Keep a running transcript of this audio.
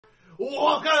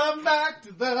Welcome back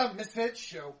to the Misfit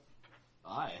Show.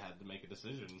 I had to make a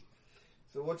decision.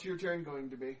 So what's your turn going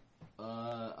to be?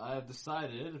 I have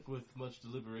decided, with much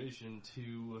deliberation,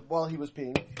 to While he was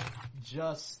peeing.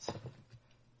 just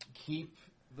keep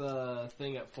the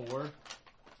thing at 4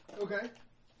 Okay.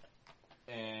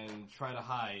 and try to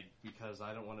hide because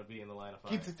I don't want to be in the line of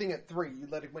fire. Keep the thing at 3. You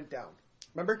let it went down.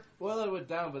 Remember? Well, it went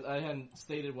down, but I hadn't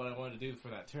stated what I wanted to do for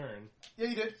that turn. Yeah,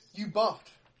 you did. You buffed.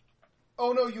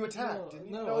 Oh, no, you attacked. didn't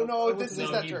you? No, this is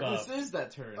that turn. This is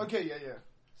that turn. Okay, yeah.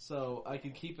 So I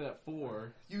can keep it at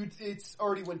 4. It's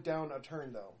already went down a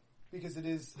turn, though. Because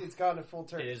it's gotten a full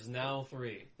turn. It is now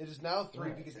 3. It is now 3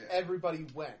 Right. because everybody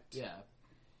went. Yeah.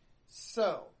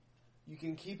 So, you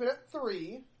can keep it at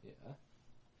 3, Yeah.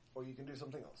 or you can do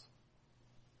something else.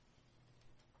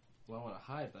 Well, I want to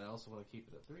hide, but I also want to keep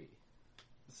it at 3.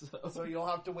 So you'll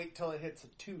have to wait till it hits a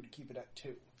 2 to keep it at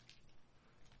 2.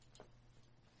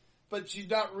 But she's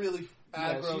not really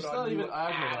aggroed she's on not you even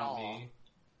aggroed at on all. me.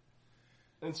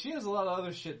 And she has a lot of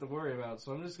other shit to worry about,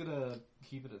 so I'm just gonna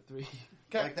keep it at 3.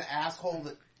 Okay. Like the asshole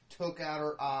that took out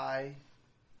her eye.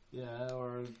 Yeah,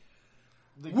 or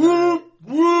the Whoop!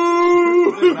 guy,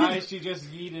 Whoop! the guy she just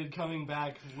yeeted coming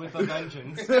back with a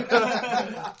vengeance.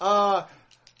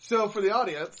 So for the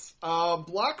audience,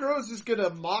 Black Rose is gonna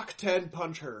Mach 10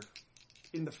 punch her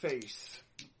in the face.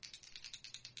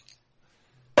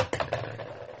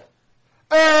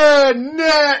 And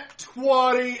net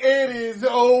 20, it is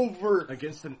over.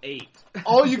 Against an 8.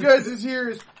 All you guys is hear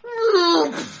is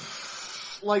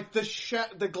like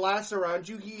the glass around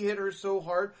you. He hit her so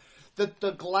hard that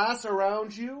the glass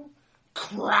around you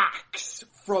cracks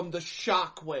from the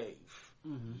shockwave.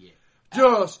 Mm-hmm. Yeah.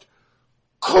 Just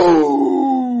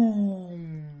boom.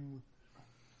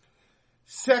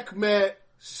 Sekhmet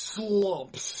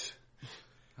slumps.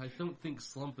 I don't think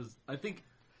slump is... I think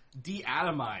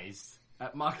de-atomized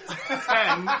at Mach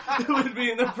 10 would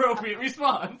be an appropriate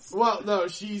response. Well, no,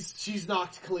 she's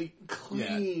knocked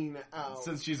clean out.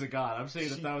 Since she's a god, I'm saying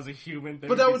that was a human.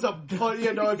 But that was a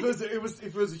yeah, no. If it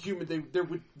was a human,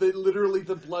 they literally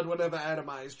the blood would have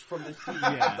atomized from the heat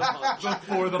of the punch.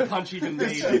 Before the punch even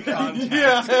made contact.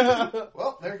 Yeah.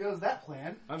 Well, there goes that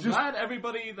plan. I'm glad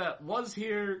everybody that was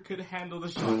here could handle the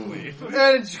shockwave.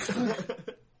 And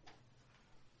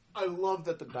I love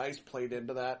that the dice played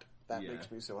into that. That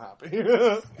makes me so happy.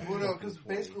 Well, no, because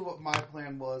basically what my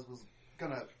plan was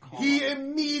gonna... He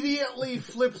immediately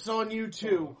flips on you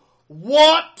two.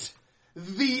 What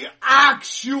the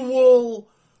actual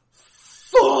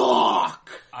fuck?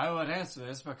 I would answer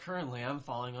this, but currently I'm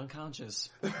falling unconscious.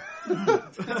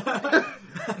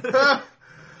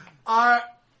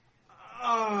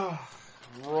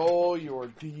 Roll your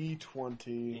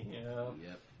D20. Yeah.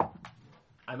 Yep.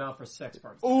 I'm out for 6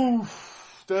 parts.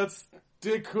 Oof,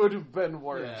 it could have been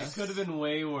worse. Yeah, it could have been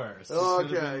way worse.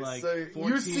 Okay, like so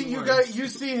 14 you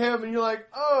see him and you're like,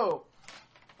 oh,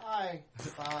 Hi.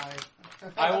 Bye.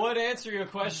 I would answer your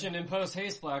question in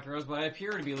post-haste, Black Rose, but I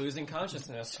appear to be losing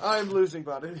consciousness. I'm losing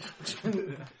body.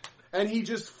 And he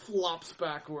just flops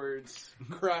backwards,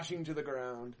 crashing to the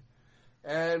ground.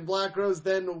 And Black Rose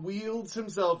then wields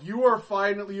himself. You have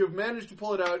managed to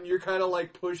pull it out, and you're kind of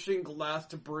like pushing glass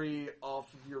debris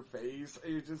off of your face.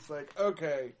 And you're just like,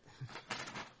 okay,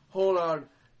 hold on.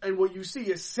 And what you see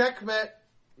is Sekhmet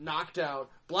knocked out.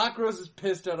 Black Rose is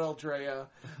pissed at Aldrea.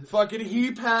 Fucking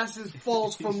he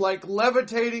falls from like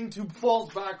levitating to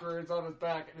falls backwards on his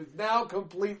back and is now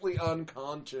completely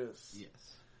unconscious. Yes.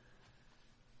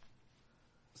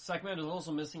 Sekhmet is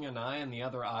also missing an eye, and the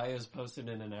other eye is posted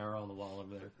in an arrow on the wall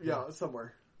over there. Yeah,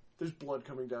 somewhere. There's blood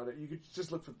coming down it. You could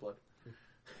just look for blood.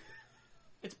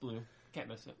 It's blue. Can't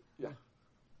miss it. Yeah.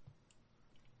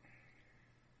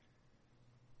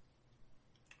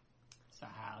 So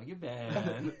how you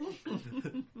been?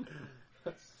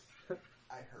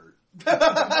 I hurt.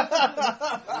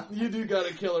 You do got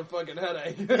a killer fucking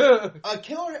headache. A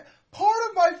killer... Part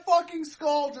of my fucking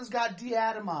skull just got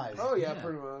deatomized. Oh yeah,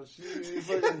 pretty much. You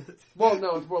fucking, well,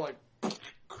 no, it's more like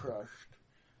crushed.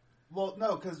 Well,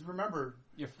 no, because remember,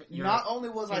 Your not only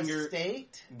was finger- I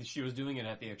staked... She was doing it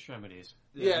at the extremities.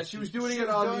 Yeah, she was doing it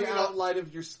on the outline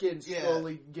of your skin, Yeah.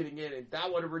 slowly getting in it.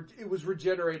 That would it was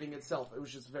regenerating itself. It was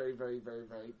just very, very, very,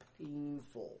 very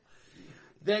painful.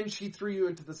 Then she threw you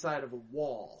into the side of a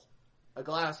wall, a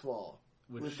glass wall.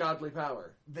 With godly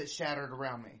power. That shattered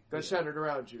around me. That shattered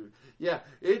around you. Yeah,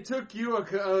 it took you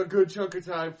a good chunk of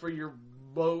time for your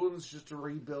bones just to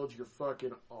rebuild your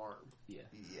fucking arm. Yeah.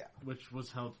 Yeah. Which was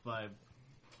helped by,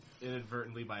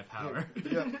 inadvertently by power.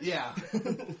 Yeah. Yeah.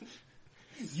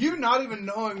 You not even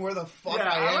knowing where the fuck Yeah,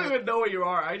 I I am. don't even know where you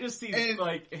are. I just see And-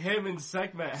 like him and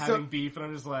Sekhmet having beef, and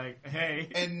I'm just like, hey.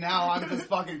 And now I'm just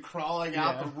fucking crawling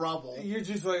out Yeah. the rubble. You're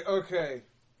just like, okay,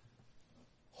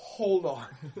 hold on.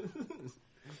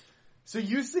 So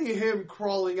you see him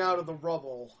crawling out of the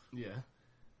rubble. Yeah.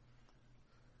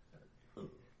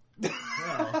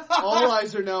 Well, All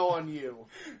eyes are now on you.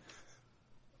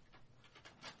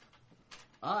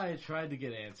 I tried to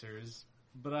get answers,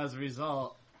 but as a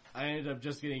result, I ended up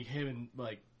just getting him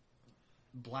like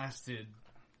blasted,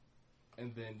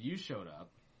 and then you showed up,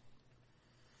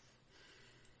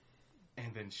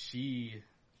 and then she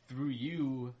threw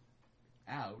you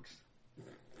out.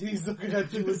 He's looking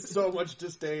at you with so much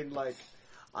disdain, like,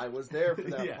 I was there for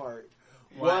that Yeah. part.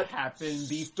 What happened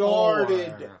before?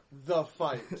 started the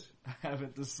fight? I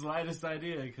haven't the slightest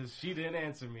idea because she didn't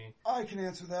answer me. I can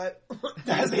answer that.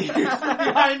 As he hears from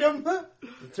behind him.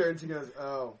 He turns and goes,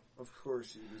 oh, of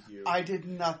course it was you. I did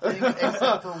nothing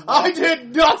except for I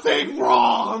did nothing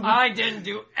wrong! I didn't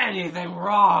do anything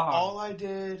wrong. all I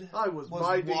did I was was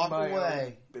minding walk my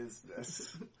away. own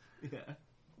business. Yeah.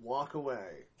 Walk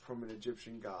away from an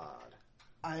Egyptian god.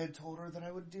 I had told her that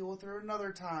I would deal with her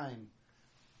another time.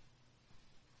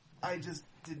 I just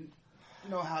didn't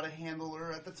know how to handle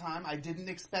her at the time. I didn't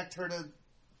expect her to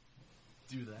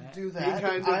Do that. do that.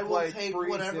 kind of, I will like, take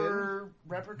freeze whatever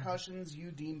repercussions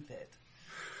you deem fit.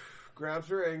 Grabs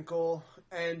her ankle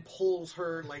and pulls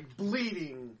her, like,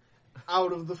 bleeding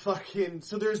out of the fucking...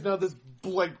 So there's now this,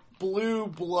 like, blue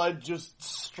blood just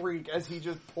streak as he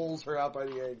just pulls her out by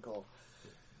the ankle.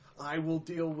 I will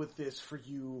deal with this for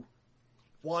you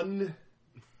one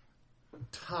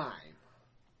time.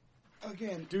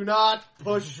 Again, Do not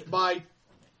push my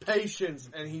patience.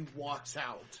 And he walks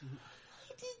out.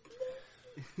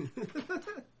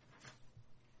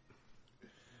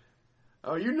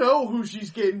 Oh, you know who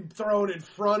she's getting thrown in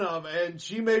front of, and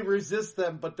she may resist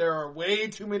them, but there are way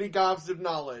too many gobs of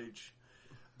knowledge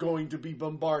going to be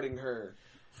bombarding her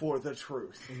for the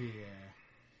truth. Yeah.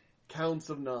 Counts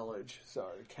of knowledge.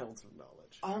 Sorry, counts of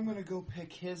knowledge. I'm gonna go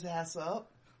pick his ass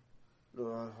up.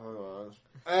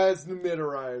 As Namid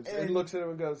arrives and And- looks at him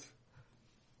and goes,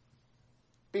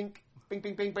 bink, bink,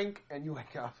 bink, bink, bink, and you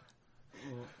wake up.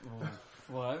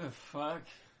 What the fuck?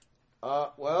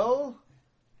 Well,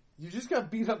 you just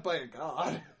got beat up by a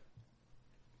god.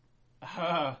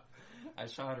 I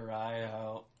shot her eye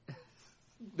out.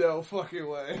 No fucking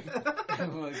way.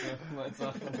 Let's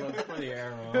for the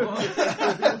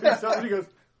arrow. Somebody goes,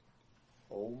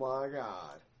 oh my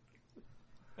god.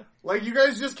 Like, you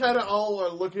guys just kind of all are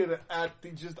looking at the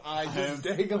just eye just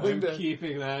dangling I'm there.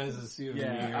 keeping that as a souvenir.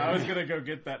 Yeah, I was gonna go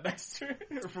get that next turn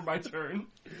for my turn.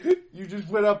 You just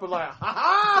went up and like,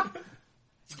 ha ha!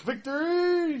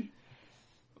 Victory!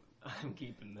 I'm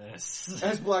keeping this.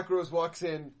 As Black Rose walks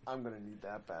in, I'm gonna need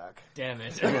that back. Damn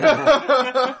it.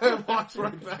 And walks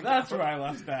right back. That's where I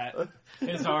left that.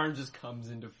 His arm just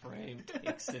comes into frame,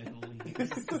 takes it and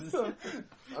leaves. I'm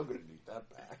gonna need that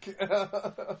back.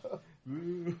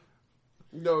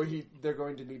 No, they're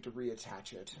going to need to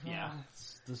reattach it. Yeah.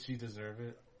 Does she deserve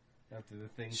it? After the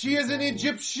thing She is an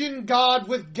Egyptian god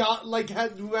with god,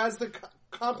 who has the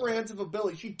comprehensive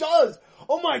ability. She does!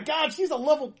 Oh my god, she's a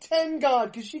level 10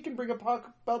 god, because she can bring about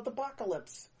the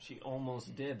apocalypse. She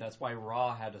almost did. That's why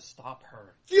Ra had to stop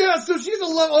her. Yeah, so she's a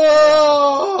level...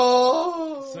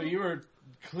 Oh! So you were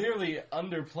clearly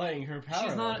underplaying her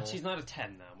power. level. She's not a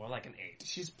 10 now, more like an 8.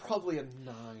 She's probably a 9.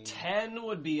 10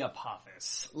 would be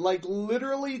Apophis. Like,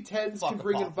 literally 10s Fuck can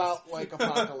bring Apophis. about, like,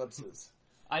 apocalypses.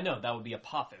 I know, that would be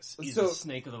Apophis. He's So- the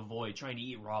snake of the void trying to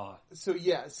eat Ra.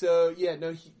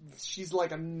 She's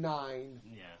like a 9.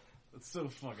 Yeah. It's so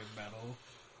fucking metal.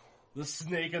 The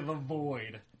snake of the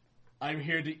void. I'm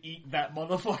here to eat that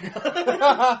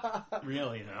motherfucker.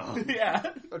 Really, though.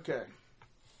 Yeah. Okay.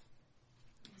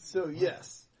 So,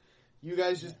 yes. You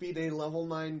guys just beat a level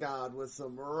 9 god with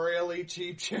some really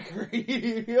cheap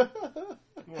chicory. More or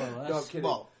No, I'm less. kidding.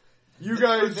 Well, You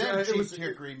guys, for them, it cheap was,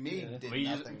 chicory, me did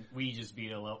nothing. We just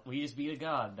beat a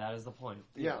god. That is the point.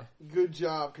 yeah, good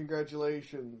job,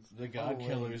 congratulations. The god Oh,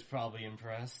 killer wait. is probably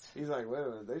impressed. He's like, wait a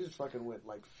minute, they just fucking went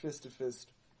like fist to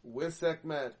fist with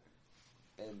Sekhmet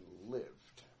and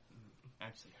lived.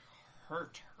 Actually,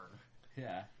 hurt her.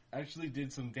 Yeah. Actually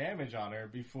did some damage on her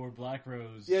before Black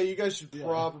Rose. Yeah, you guys should Yeah.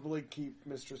 probably keep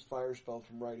Mistress Firespell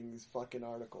from writing these fucking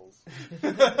articles.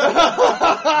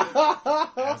 I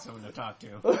have someone to talk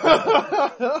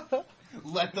to.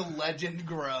 Let the legend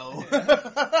grow.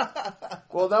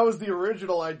 Well, that was the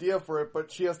original idea for it,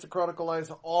 but she has to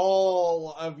chronicleize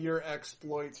all of your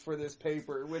exploits for this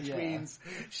paper, which Yeah. means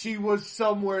she was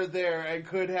somewhere there and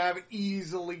could have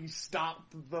easily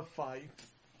stopped the fight.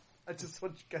 I just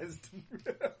want you guys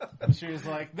to... And she was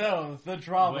like, no, the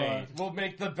drama Wait. will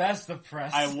make the best of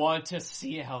press. I want to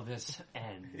see how this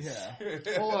ends.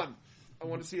 Yeah. Hold on. I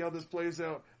want to see how this plays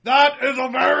out. That is a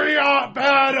very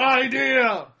bad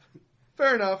idea!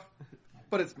 Fair enough.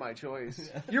 But it's my choice.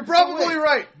 You're probably Wait.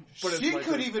 right. But it's She my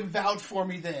could choice. even vouch for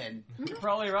me then. You're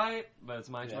probably right, but it's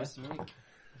my choice to make.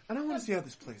 And I want to see how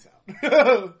this plays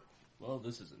out. Well,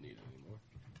 this isn't needed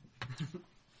anymore.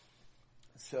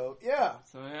 So, yeah.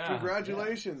 So yeah.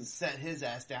 Congratulations. Set his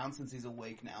ass down since he's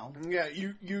awake now. Yeah,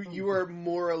 you are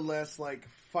more or less like,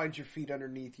 find your feet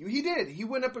underneath you. He did. He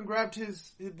went up and grabbed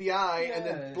the eye, and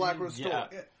then Yeah, Black Rose stole yeah.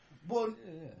 it. Well,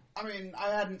 Yeah. I mean,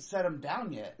 I hadn't set him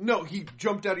down yet. No, he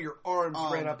jumped out of your arms,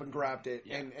 ran Oh. up and grabbed it,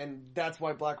 Yeah. and that's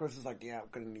why Black Rose is like, yeah, I'm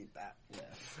gonna need that.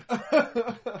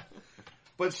 Yeah.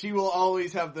 But she will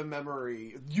always have the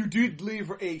memory. You did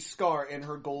leave a scar in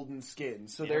her golden skin,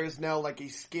 so there is now like a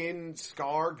skin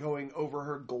scar going over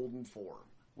her golden form,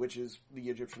 which is the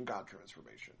Egyptian god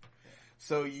transformation.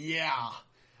 So yeah,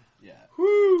 Yeah.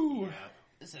 whoo.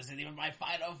 This isn't even my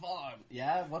final form.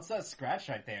 Yeah, what's that scratch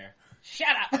right there?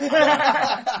 Shut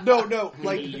up! No,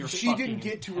 like You're she fucking didn't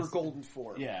get to her golden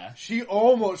form. Yeah. She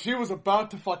was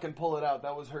about to fucking pull it out.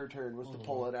 That was her turn, was to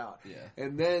pull it out. Yeah.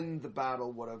 And then the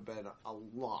battle would have been a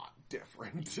lot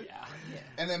different. Yeah.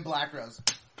 And then Black Rose.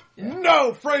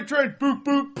 No! Freight train! Boop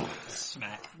boop!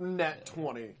 Smack. Net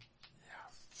 20.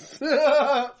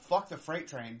 Fuck the freight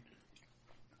train.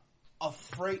 A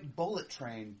freight bullet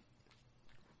train.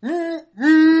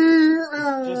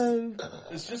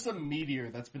 It's just a meteor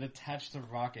that's been attached to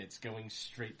rockets going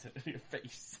straight to your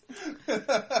face.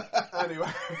 Anyway.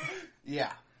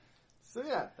 Yeah. So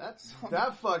yeah,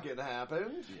 that fucking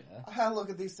happened. Yeah. I look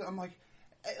at these, I'm like,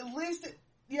 at least,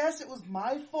 yes, it was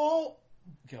my fault,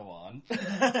 Go on.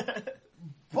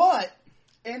 but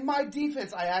in my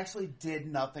defense, I actually did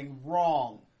nothing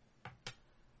wrong.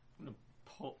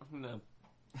 I'm gonna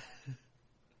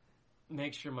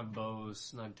make sure my bow is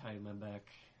snug tight in my back.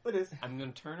 It is. I'm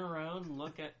gonna turn around and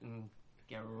look at and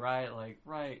get right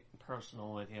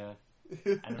personal with you.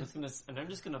 And I'm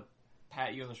just gonna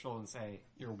pat you on the shoulder and say,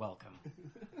 "You're welcome,"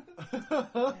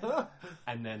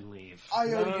 and then leave.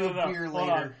 I owe you a beer Hold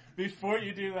later. on. Before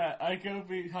you do that, I go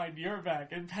behind your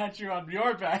back and pat you on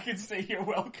your back and say you're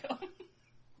welcome.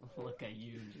 Look at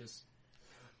you, just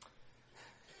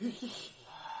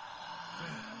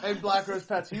And Black Rose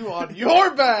pats you on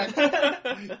your back.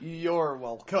 You're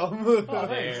welcome.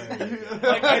 there.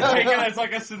 Like, I take it as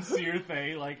like a sincere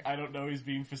thing. Like, I don't know he's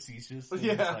being facetious. And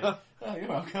Yeah. It's like, oh, you're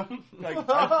welcome. Like,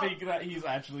 I think that he's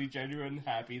actually genuine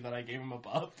happy that I gave him a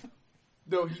buff.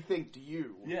 No, he thanked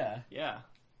you. Yeah. Yeah.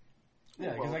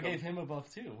 Yeah, because I welcome. gave him a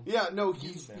buff too. Yeah, no,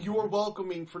 He's you're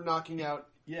welcoming for knocking out.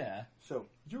 Yeah. So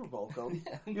you're welcome.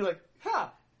 You're like,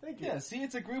 ha, thank you. Yeah, see,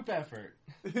 it's a group effort.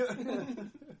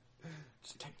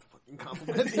 Just take the fucking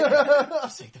compliment.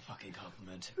 Just take the fucking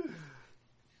compliment.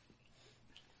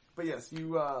 But yes,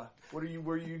 you. Where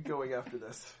are you going after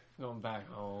this? Going back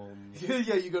home.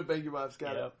 Yeah, you go bang your mouse.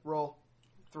 Got it. Yep. Roll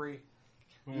 3.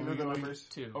 You know Are we the going- numbers.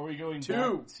 2. Are we going 2.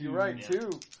 back to... You're right. yeah.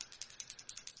 2.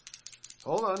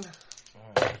 Hold on.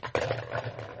 Alright.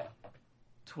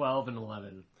 12 and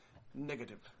 11.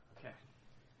 Negative. Okay.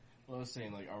 Well, I was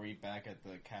saying, like, are we back at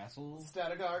the castle?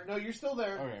 Static art. No, you're still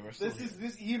there. Okay, we're still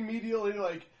This. He immediately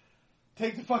like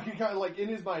take the fucking like in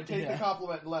his mind. Take Yeah. the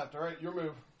compliment and left. All right, your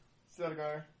move. Static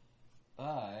art.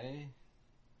 I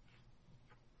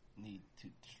need to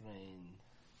train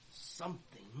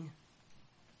something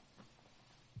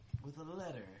with a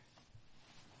letter.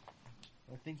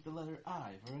 I think the letter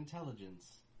I for intelligence.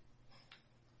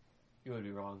 You would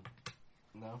be wrong.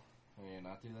 No? Can I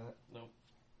not do that? Nope.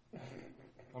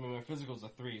 I mean, my physical's a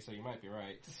 3, so you might be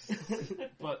right.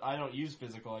 But I don't use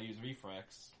physical, I use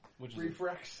reflex. Which is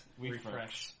Refrex.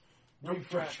 refresh.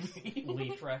 Refresh.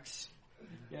 Leaf Rex.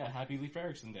 Yeah, happy Leif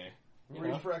Erikson Day. You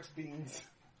know? Refrex beans.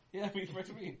 Yeah, refresh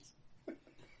means.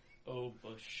 Oh,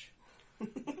 Bush.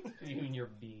 You and your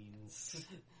beans.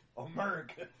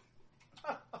 America.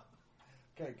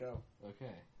 Okay, go.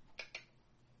 Okay.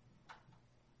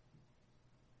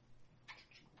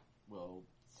 Well,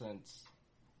 since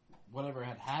whatever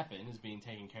had happened is being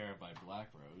taken care of by Black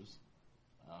Rose,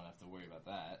 I don't have to worry about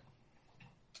that.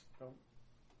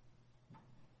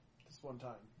 This one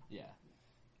time. Yeah.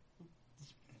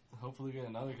 Hopefully get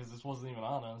another, because this wasn't even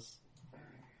on us.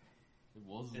 It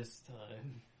wasn't. This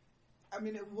time. I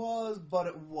mean, it was, but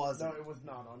it No, wasn't. it was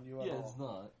not on you at Yeah, all. it's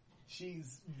not.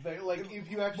 She's very, like, if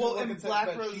you actually Well, look in at Black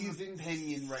that, Rose's she's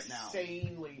opinion right now.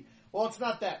 insanely. Well, it's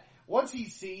not that. Once he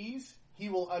sees, he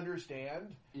will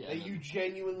understand Yeah, that then- you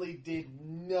genuinely did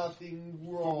nothing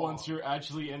wrong. For once you're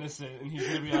actually innocent, and he's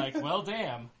gonna be like, well,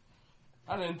 damn.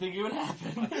 I didn't think it would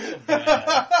happen.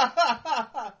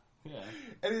 Yeah.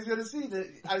 And he's gonna see that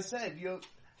I said, Yeah,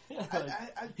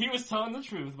 like, he was telling the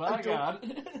truth, by God.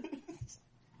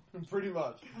 Pretty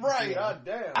much. Right. God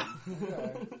damn.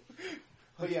 Okay.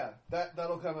 But yeah,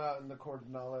 that'll come out in the court of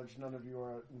knowledge. None of you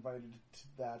are invited to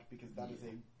that because that is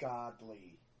a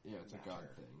godly. Yeah, it's a god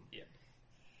thing. Yeah.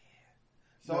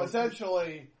 So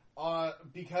essentially,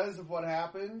 because of what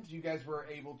happened, you guys were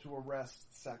able to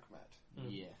arrest Sekhmet.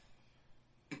 Yeah.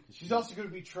 She's also going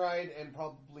to be tried and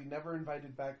probably never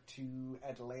invited back to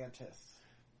Atlantis.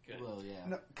 Good. Well,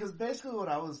 yeah. because basically what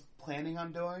I was planning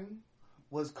on doing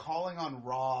was calling on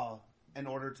Ra in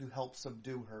order to help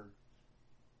subdue her.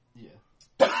 Yeah.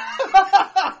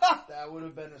 That would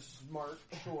have been a smart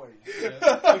choice.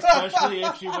 Yeah. Especially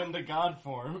if she went to god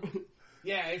form.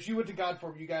 Yeah, if she went to God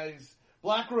form, you guys...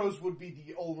 Black Rose would be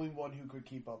the only one who could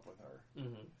keep up with her.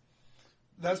 Mm-hmm.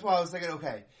 That's why I was thinking,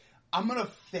 okay, I'm gonna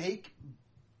fake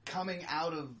coming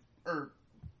out of, or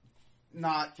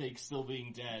not, Fake still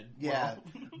being dead. yeah,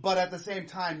 Well, but at the same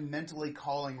time mentally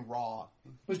calling Ra.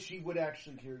 But she would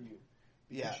actually hear you.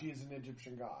 Because Yeah. she is an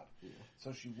Egyptian god. Yeah.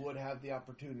 So she would have the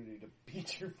opportunity to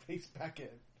beat your face back in.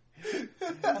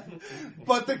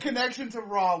 But the connection to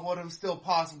Ra would have still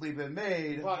possibly been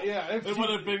made. Well, yeah, if it she, would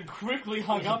have been quickly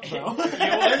hung up, though. And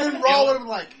then Ra would have been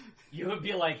like, You would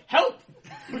be like, help!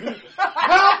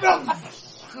 Help them!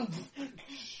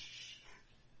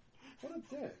 What a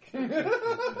dick.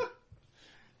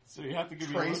 So you have to give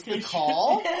me a trace the location.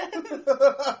 call?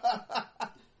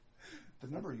 The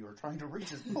number you are trying to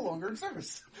reach is no longer in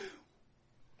service.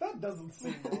 That doesn't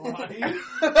seem right.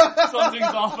 Something's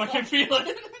off, I can feel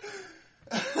it.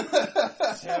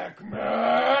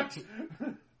 Sekhmet!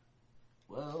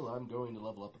 Well, I'm going to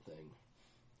level up a thing.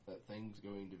 That thing's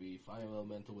going to be Fire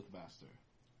Elemental with Master.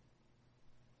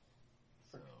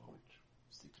 So,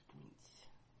 6 points.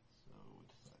 So, what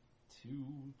is that? 2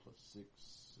 plus 6,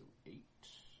 so 8.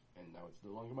 And now it's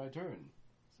no longer my turn.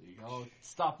 So you can all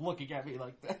stop looking at me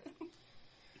like that.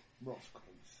 Roscoe's.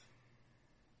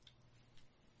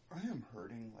 I am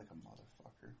hurting like a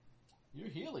motherfucker. You're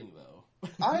healing, though.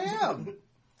 I am,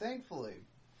 thankfully.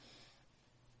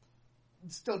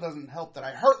 It still doesn't help that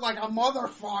I hurt like a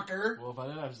motherfucker. Well, if I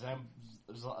didn't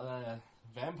have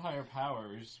vampire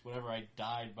powers, whenever I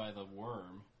died by the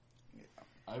worm,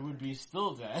 I would be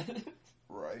still dead.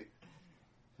 Right.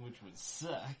 Which would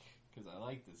suck, because I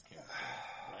like this character.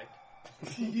 Right.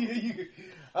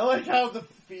 I like how the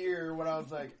fear when I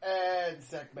was like, and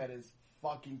Sekhmet is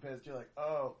fucking pissed. You're like,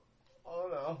 oh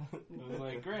no. It was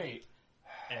like, great.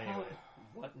 Anyway,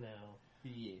 what now?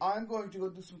 Yeah. I'm going to go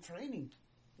do some training.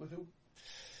 With who?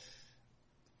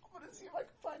 I'm going to see if I can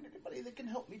find anybody that can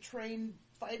help me train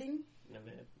fighting. No,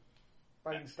 man.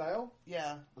 Fighting style?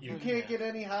 Yeah. You can't get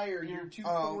any higher. You're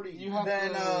 240. You have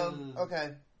Then, to,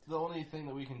 okay. The only thing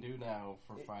that we can do now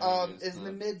for fighting Is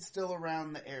the Namid still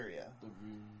around the area?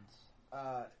 runes.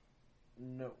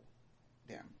 No.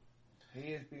 Damn.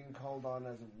 He is being called on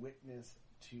as a witness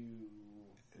to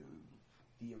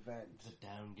the event. The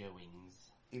downgoings.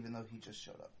 Even though he just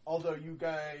showed up. Although you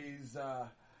guys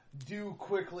do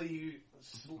quickly,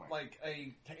 like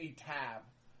a tab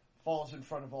falls in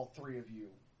front of all three of you.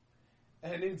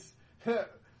 And it's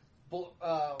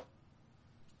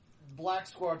Black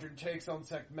Squadron takes on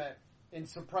Sekhmet. In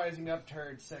surprising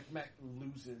upturn, Sekhmet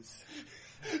loses.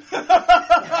 Who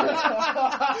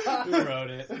wrote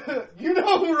it? You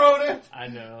know who wrote it? I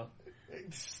know.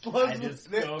 Slugs I just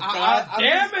with- go, I- God I'm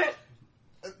damn just-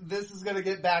 it! This is going to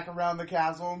get back around the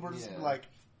castle, and we're just Yeah. like,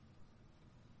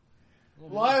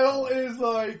 Lyle is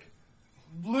like,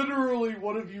 literally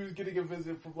one of you is getting a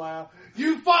visit from Lyle.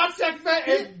 You fought Sekhmet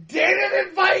and didn't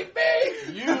invite me!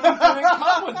 You didn't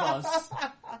come with us.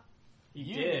 He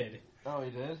did. Oh, he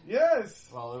did? Yes!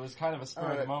 Well, it was kind of a spur of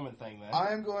the Alright. moment thing then.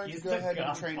 I am going He's to go the ahead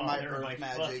and train my godfather of earth my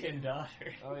magic. fucking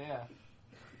daughter. Oh, yeah.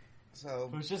 So,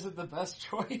 Which isn't the best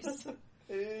choice.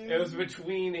 It was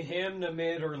between him,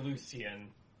 Namid, or Lucian.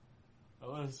 I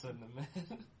would have said the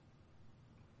man.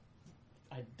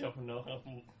 I don't know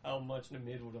how much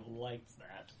Namid would have liked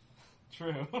that.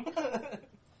 True.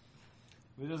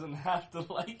 He doesn't have to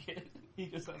like it. He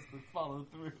just has to follow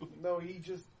through. No,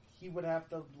 he would have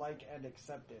to like and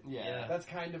accept it. Yeah. That's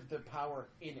kind of the power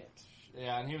in it.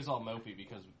 Yeah, and he was all mopey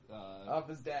because, Of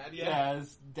his dad, yeah.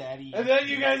 his daddy. And then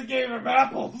you guys gave him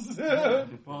apples!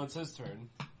 Well, it's his turn.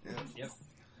 Yep.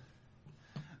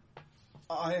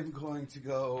 I am going to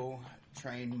go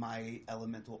train my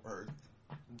elemental earth.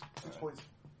 6 points.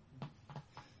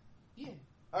 Yeah.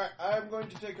 Alright, I'm going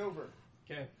to take over.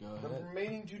 Okay. Go The ahead.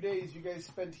 remaining 2 days you guys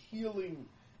spent healing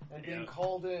and being Yeah.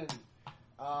 called in.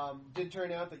 Did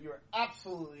turn out that you are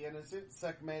absolutely innocent.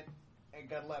 Sekhmet and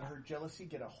gonna let her jealousy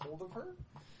get a hold of her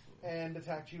and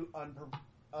attack you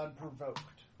unprovoked.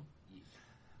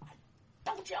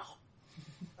 Don't you?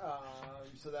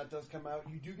 So that does come out.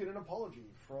 You do get an apology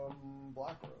from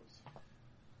Black Rose.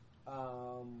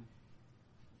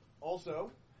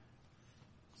 Also,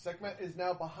 Sekhmet is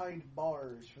now behind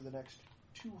bars for the next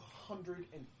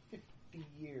 250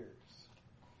 years.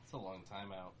 It's a long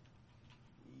time out.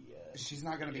 Yes. She's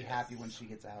not going to be happy when she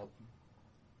gets out.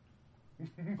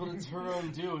 But it's her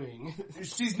own doing.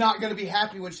 She's not going to be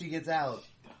happy when she gets out.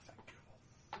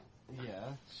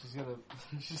 Yeah,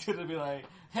 she's gonna be like,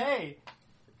 "Hey,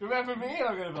 remember me?" And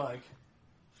I'm gonna be like,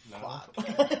 "No."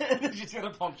 And then she's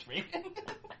gonna punch me.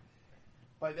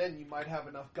 By then, you might have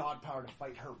enough god power to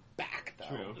fight her back,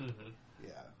 though. True,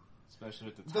 Yeah. especially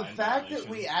with the The time fact that dilation.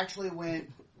 we actually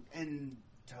went in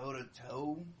toe to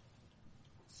toe,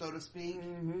 so to speak.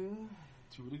 Mm-hmm.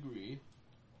 to a degree.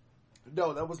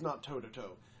 No, that was not toe to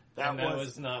toe. That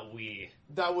was not we.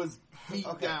 That was beat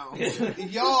Okay. down.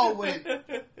 Y'all went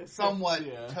somewhat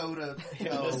Yeah. toe to It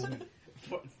was-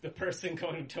 toe. The person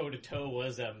going toe to toe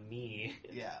was me.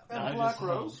 Yeah. And I Black just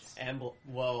Rose. hope. And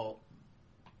well,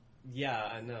 yeah,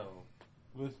 I know.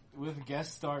 With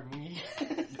guest star me.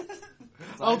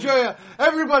 Aldrea,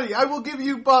 everybody, I will give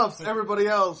you buffs. Everybody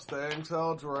else, thanks,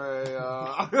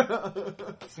 Aldrea.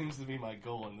 Seems to be my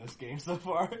goal in this game so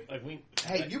far. Like we.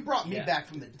 Hey, you brought me Yeah. back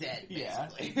from the dead, Yeah.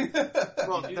 basically.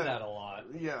 Well, We do that a lot.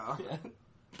 Yeah, Yeah.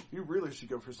 you really should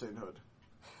go for Sainthood.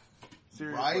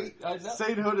 Seriously, Right? I know.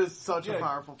 Sainthood is such a Yeah,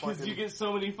 powerful because fucking. you get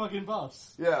so many fucking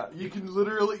buffs. Yeah, you can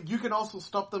literally. You can also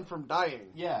stop them from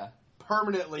dying Yeah.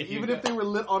 permanently, If you even got- if they were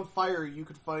lit on fire. You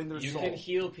could find their You soul. can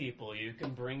heal people. You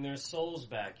can bring their souls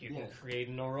back. You Yeah. can create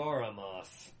an Aurora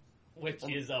Moth, which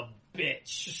is a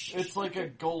bitch. It's like a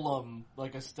golem,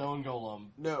 like a stone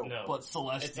golem, No, No. but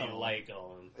celestial. It's a light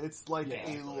golem. it's like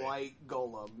Yeah. a light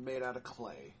golem made out of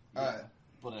clay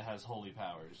But it has holy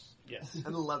powers. Yes.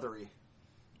 and leathery.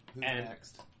 Who's And-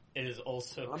 next? It is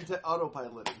also. I'm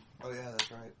autopiloting. Oh, yeah,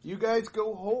 that's right. You guys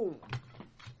go home.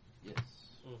 Yes.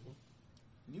 Mhm.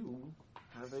 You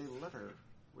have a letter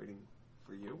waiting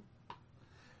for you.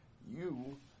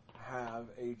 You have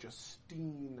a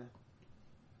Justine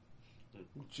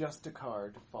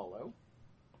Justicar to follow.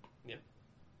 Yep.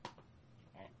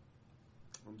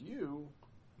 And you,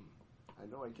 I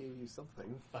know I gave you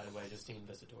something. By the way, Justine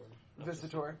Visitor.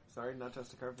 Visitor. Sorry, not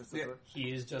Justicar, Visitor.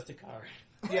 He is just a car.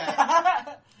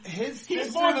 Yeah. His He's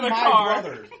sister more than and a my car.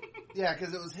 brother. Yeah,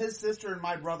 because it was his sister and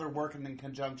my brother working in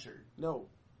conjunction. No.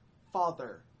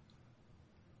 Father.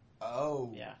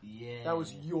 Oh. Yeah. Yeah. That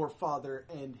was your father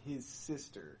and his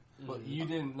sister. But you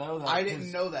didn't know that. I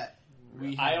didn't know that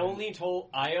I only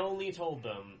told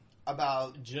them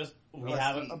about. we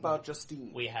have About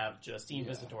Justine. Justine Yeah.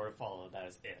 Visitor to follow. That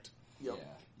is it. Yep.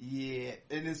 Yeah,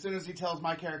 and as soon as he tells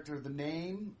my character the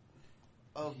name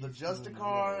of the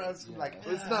Justicar, I was Yeah. like,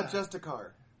 It's not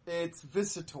Justicar. It's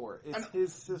Visitor. It's I know,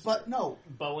 his sister. But no,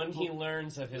 But when he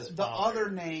learns of his the father,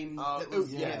 other name Oh, that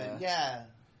was yeah. given. Yeah,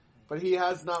 But he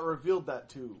has not revealed that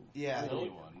to yeah.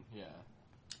 anyone. Yeah.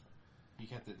 He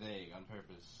kept it vague on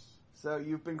purpose. So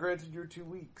you've been granted your 2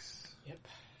 weeks. Yep.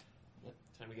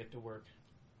 Time to get to work.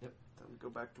 Time to go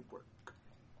back to work.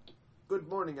 Good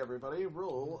morning, everybody.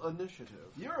 Roll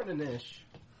initiative. You're an Anish.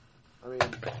 I mean,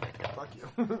 fuck you.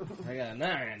 I got a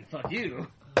 9. Fuck you.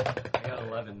 I got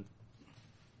 11.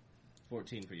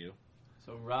 14 for you.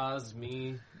 So Roz,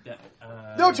 me,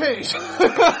 No change!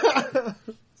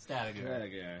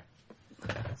 Statiger.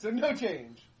 So no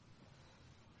change.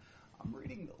 I'm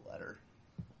reading the letter.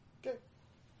 Okay.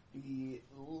 The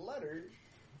letter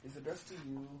is addressed to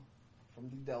you from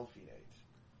the Delphinate.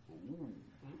 Ooh.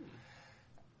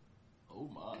 Oh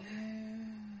my.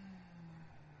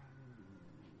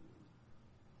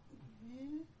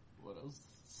 What else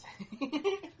does it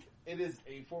say? It is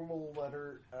a formal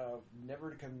letter of never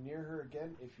to come near her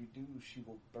again. If you do, she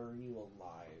will burn you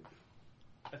alive.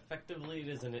 Effectively, it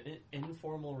is an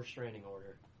informal restraining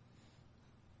order.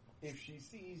 If she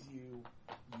sees you,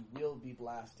 you will be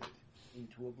blasted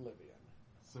into oblivion.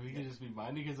 So he could just be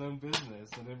minding his own business,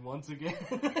 and then once again...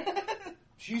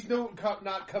 She's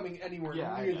not coming anywhere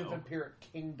Yeah, I near the know. Vampiric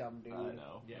Kingdom, dude. I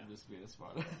know. Yeah. I'm just being a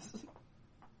smartass.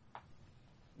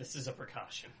 This is a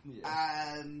precaution.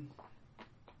 Yeah.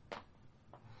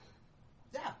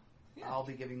 Yeah, I'll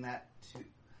be giving that to.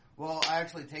 Well, I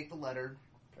actually take the letter,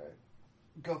 Okay.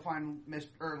 go find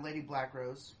Lady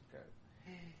Blackrose, Okay.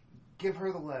 give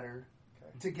her the letter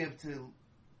Okay. to give to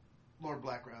Lord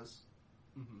Blackrose,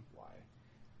 Mm-hmm. Why?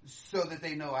 so that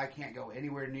they know I can't go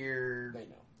anywhere near. They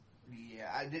know.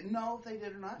 Yeah, I didn't know if they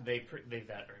did or not. They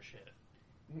vet our shit.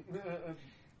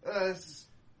 It's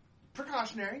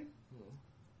precautionary.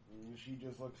 And she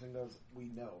just looks and goes, "We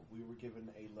know. We were given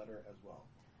a letter as well."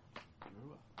 Very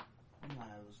well.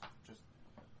 I was just...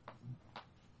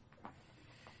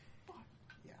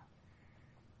 Yeah.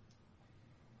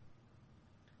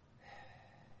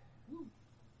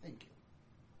 Thank you.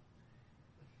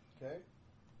 Okay.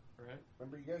 Right?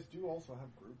 Remember, you guys do also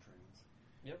have group trains.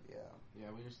 Yeah.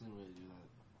 Yeah, we just didn't really do that.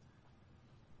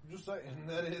 Just saying,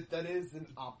 that is an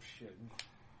option.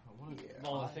 I wanted to. Yeah.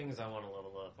 All the things I want to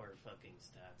level up are fucking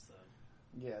stats, though.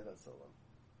 Yeah, that's solo.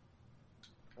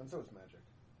 And so is magic.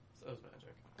 So is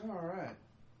magic. Alright.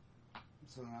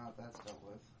 So now that's dealt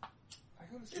with. I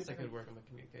go to see Guess I if could work on my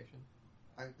communication.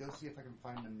 I go see if I can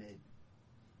find a mid.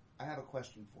 I have a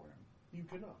question for him. You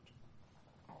cannot.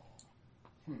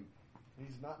 Hmm.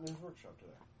 He's not in his workshop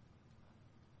today.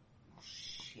 Oh,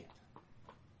 shit.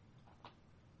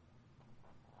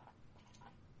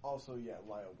 Also, yeah,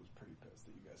 Lyle was pretty pissed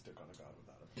that you guys took on a god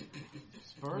without him.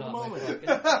 Spur of the Not my moment. fucking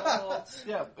fault.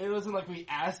 Yeah, it wasn't like we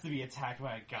asked to be attacked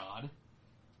by a god.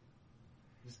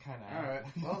 Just kind of. Alright.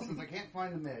 Well, since I can't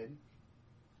find the mid,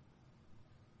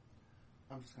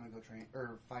 I'm just gonna go train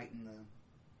or fight in the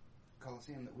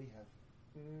Coliseum that we have.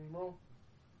 Roll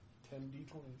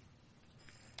 10d20.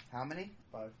 How many?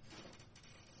 5.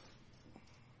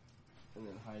 And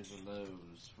then highs and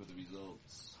lows for the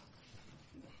results.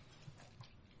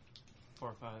 4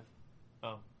 or 5.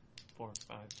 Oh, 4 or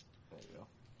 5. There you go.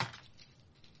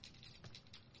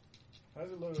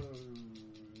 How's it look?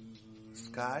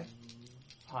 Sky?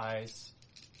 Highs.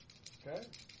 Okay.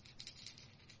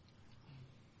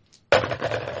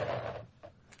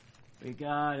 We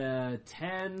got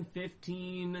 10,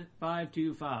 15, 5,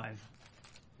 2, 5.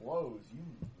 Lows, you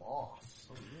lost.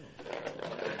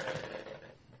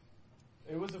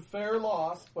 It was a fair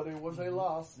loss, but it was a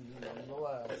loss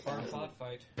nonetheless. Hard fought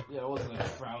fight. Yeah, it wasn't a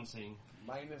trouncing.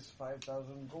 Minus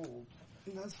 5,000 gold.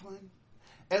 That's fine.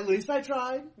 At least I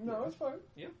tried. No, it's fine.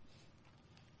 It's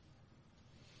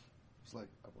like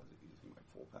I wasn't using my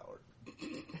full power.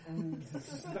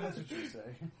 That's what you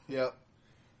say. Yep.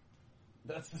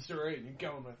 That's the charade. You're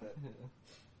going with it.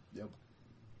 Yep.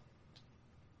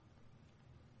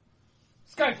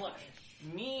 Skyflash!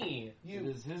 Me! It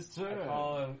is his I turn.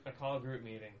 call a group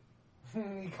meeting.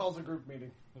 He calls a group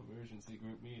meeting. Emergency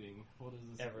group meeting. What is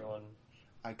this? Everyone.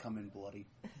 I come in bloody.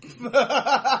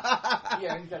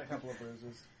 Yeah, he's got a couple of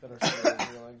bruises that are still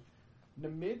revealing.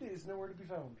 Namid is nowhere to be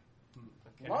found.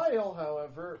 Okay. Lyle,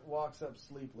 however, walks up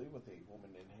sleepily with a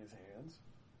woman in his hands.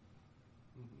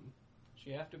 Mm-hmm.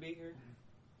 She have to be here?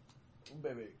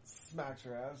 Baby smacks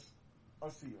her ass.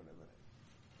 I'll see you in a minute.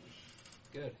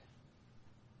 Good.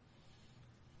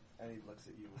 And he looks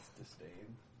at you with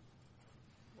disdain.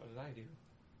 What did I do?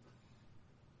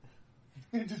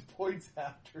 He just points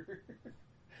after her.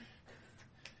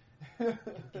 Get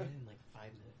in like 5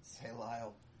 minutes. Hey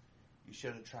Lyle, you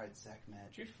should have tried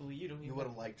Sekhmet. Truthfully, you don't You even would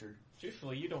have liked her.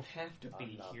 Truthfully, you don't have to I'm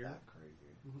be not here. that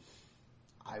crazy.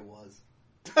 I was.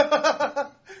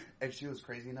 And she was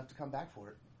crazy enough to come back for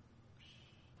it.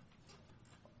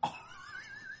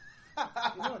 You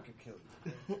know I could kill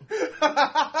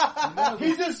you.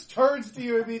 He just turns to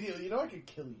you immediately. You know I could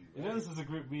kill you. You know this is a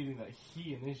group meeting that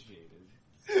he initiated.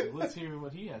 So let's hear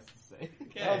what he has to say.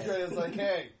 Okay. Andrea's like,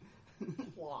 hey,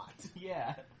 plot.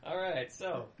 Yeah. Alright,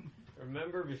 so,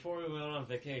 remember before we went on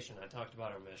vacation, I talked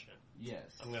about our mission.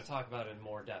 Yes. I'm going to talk about it in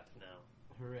more depth now.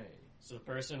 Hooray. So the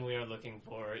person we are looking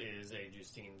for is a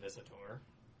Justine Visitor.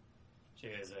 She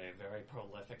is a very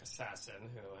prolific assassin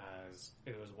who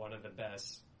is one of the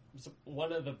best in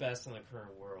the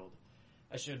current world.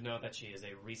 I should note that she is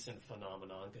a recent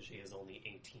phenomenon because she is only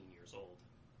 18 years old,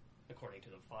 according to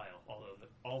the file.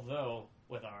 Although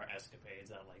with our escapades,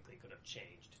 that likely could have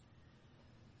changed.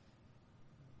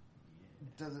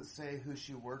 Does it say who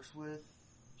she works with?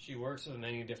 She works with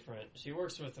many different.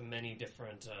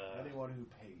 Anyone who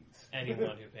pays.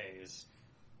 anyone who pays.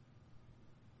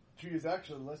 She is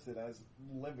actually listed as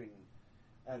living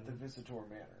at the Visitor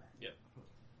Manor. Yep.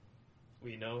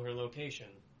 We know her location.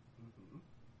 Mm-hmm.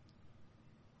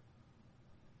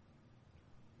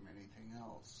 Anything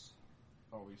else?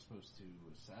 Are we supposed to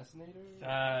assassinate her?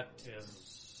 That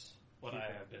is what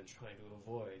I have been trying to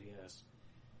avoid, yes.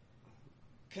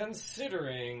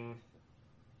 Considering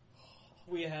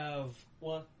we have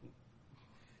one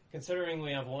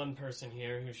person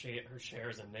here who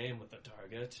shares a name with the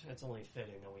target, it's only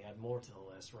fitting that we add more to the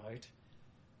list, right?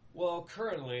 Well,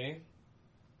 currently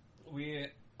we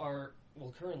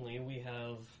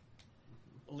have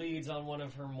leads on one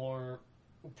of her more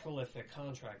prolific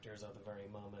contractors at the very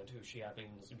moment, who she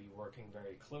happens to be working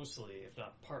very closely, if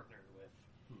not partnered with,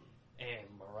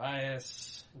 and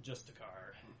Marias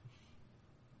Justikar.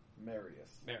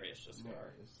 Marius just got.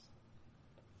 Marius.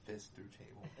 Fist through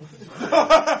table.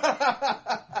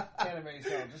 Anime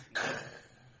style. Just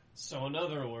So in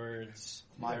other words,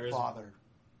 My there is- father.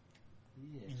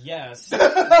 Yes.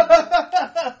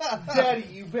 Daddy,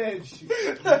 you bitch.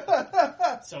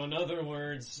 So in other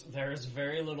words, there is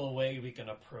very little way we can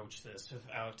approach this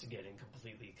without getting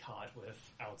completely caught with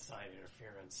outside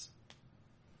interference.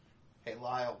 Hey,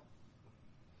 Lyle.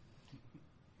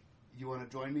 You want to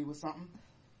join me with something?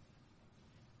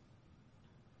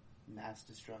 Mass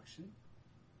destruction?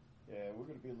 Yeah, we're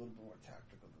going to be a little bit more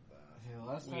tactical than that. Hey, the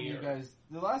last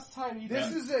time you This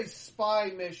guys, is a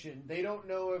spy mission. They don't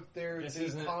know if This the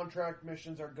isn't- contract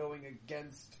missions are going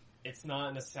against. It's not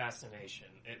an assassination.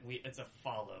 It's a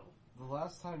follow. the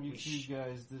last time you We two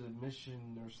guys did a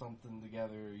mission or something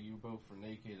together, you both were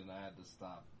naked and I had to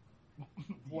stop.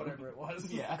 Whatever it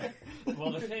was. Yeah.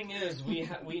 Well, the thing is,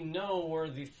 we know where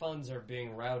the funds are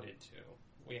being routed to.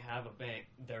 We have a bank.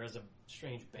 There is a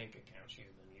strange bank account she's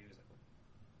been using.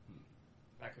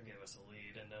 That could give us a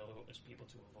lead and know which people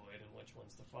to avoid and which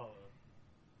ones to follow.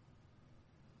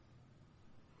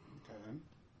 Okay.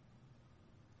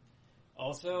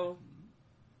 Also,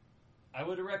 I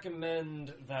would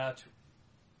recommend that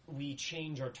we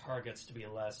change our targets to be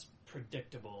less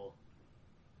predictable.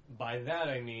 By that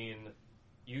I mean,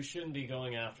 you shouldn't be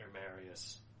going after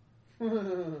Marius.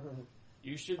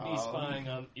 You should be spying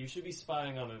on. You should be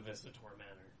spying on the Visitor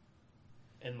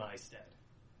Manor, in my stead.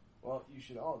 Well, you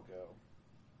should all go.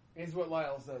 Is what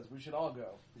Lyle says. We should all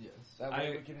go. Yes. That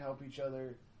way we can help each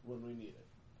other when we need it.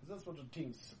 Because that's what a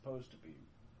team's supposed to be,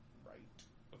 right?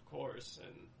 Of course,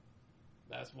 and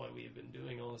that's what we've been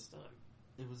doing all this time.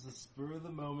 It was a spur of the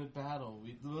moment battle.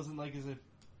 It wasn't like as if.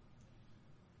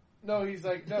 No, he's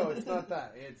like, no, it's not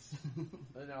that. It's, you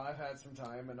know, I've had some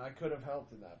time and I could have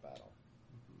helped in that battle.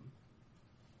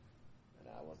 And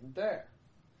I wasn't there.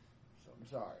 So I'm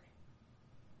sorry.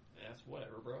 That's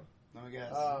whatever, bro. Let me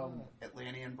guess.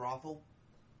 Atlantean brothel?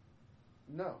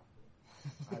 No.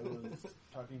 I was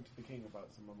talking to the king about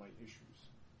some of my issues.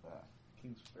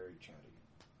 King's very chatty.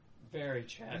 Very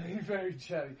chatty. Very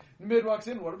chatty. The mid walks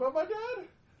in, what about my dad?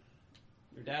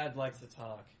 Your dad likes to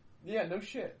talk. Yeah, no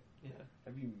shit. Yeah.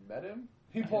 Have you met him?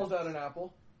 He pulls out an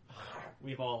apple.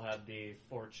 We've all had the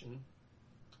fortune.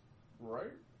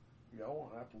 Right? Y'all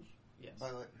want apples? Yes.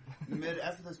 By the way, Mid,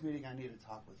 after this meeting, I need to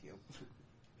talk with you.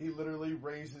 He literally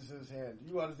raises his hand.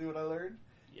 You want to see what I learned?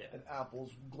 Yeah. And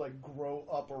apples, like, grow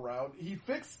up around. He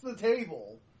fixed the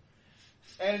table.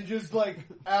 And just, like,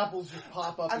 apples just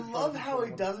pop up. I in front love of each how one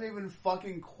he of them. doesn't even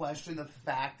fucking question the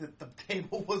fact that the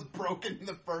table was broken in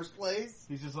the first place.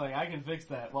 He's just like, I can fix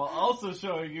that, while also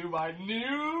showing you my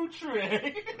new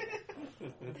trick.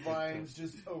 Vines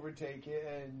just overtake it,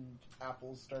 and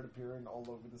apples start appearing all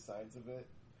over the sides of it.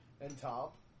 And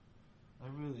top. I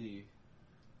really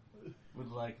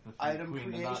would like the Item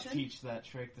Queen to not creation? teach that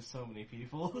trick to so many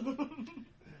people.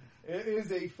 It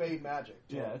is a Fey magic.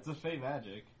 Too. Yeah, it's a Fey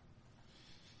magic.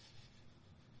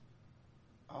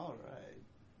 Alright.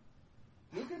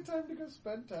 You get time to go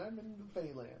spend time in the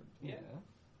Feyland. Yeah.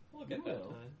 We'll get You that will.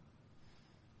 time.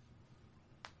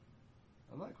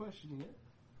 I'm not questioning it.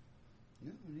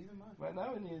 Neither am I. Right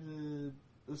now, we need to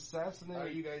assassinate. Are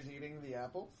you guys eating the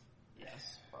apples?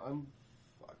 Yes.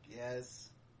 Fuck yes.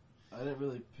 I didn't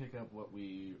really pick up what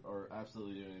we are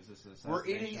absolutely doing. Is this an We're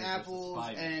assassination eating or just a apples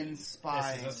spy and mission? This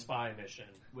spying. is a spy mission.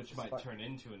 Which might turn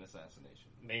into an assassination.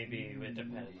 Maybe it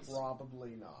depends.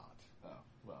 Probably not. Oh,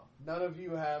 well. None of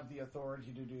you have the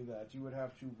authority to do that. You would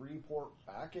have to report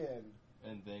back in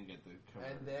And then get the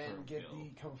and then confirmed get kill. the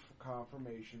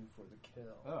confirmation for the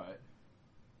kill. Alright.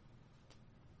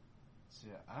 So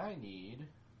yeah, I need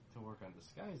to work on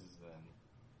disguises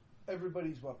then.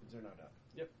 Everybody's weapons are now done.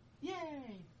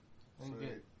 Yay! And Sweet.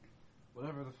 get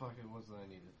whatever the fuck it was that I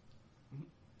needed.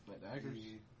 My daggers.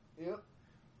 Yep.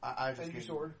 I just And your needed,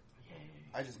 sword. Yay!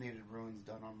 I just needed runes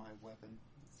done on my weapon.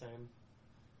 Same.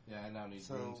 Yeah, I now need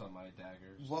So, runes on my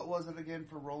daggers. What was it again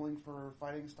for rolling for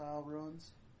fighting style runes?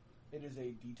 It is a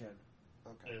D10.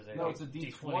 Okay. It is No, it's a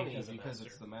D20 D20 as a because master.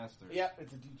 it's the master. Yeah,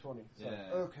 it's a D20. Sorry.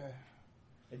 Yeah. Okay.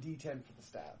 A D10 for the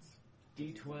stats.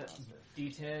 D20,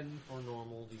 D10 for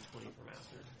normal, D20 for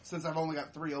master. Since I've only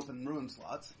got 3 open rune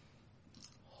slots.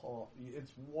 Oh,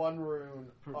 it's one rune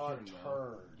Per a turn, turn.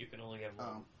 though. You can only have one.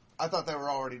 Oh. I thought they were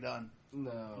already done.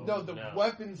 No. No, the No.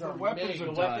 weapons The are weapons made. are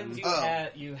The done. weapons Oh.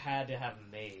 you had to have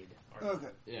made. Are Okay.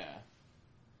 Yeah.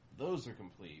 Those are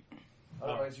complete.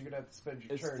 Otherwise, you're gonna have to spend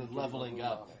your It's turn the getting leveling a rune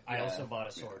up. on it. I Yeah. also bought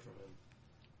a sword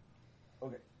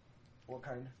from him. What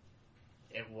kind?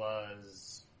 It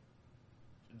was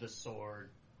the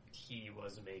sword he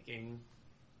was making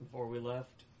before we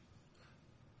left.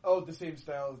 Oh, the same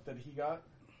style that he got?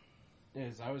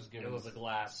 Yes, I was given. It was a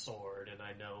glass sword, and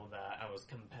I know that I was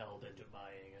compelled into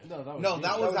buying it. No, that was No, you.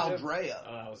 that was That was him. Aldrea.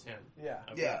 Oh, that was him. Yeah.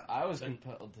 Okay. Yeah. I was Then-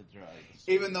 compelled to try.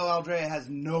 Even though Aldrea has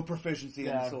no proficiency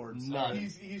Yeah, in swords. none.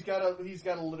 He's got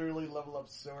to literally level up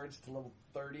swords to level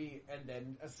 30 and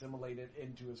then assimilate it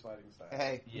into his fighting style.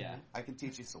 Hey, Yeah. I can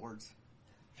teach you swords.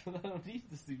 I don't need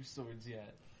the new swords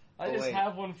yet. I Oh, just wait.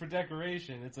 have one for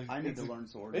decoration. It's a. I need it's to a, learn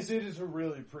swords. It is a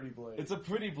really pretty blade. It's a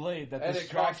pretty blade that and it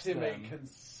distracts costs him them. a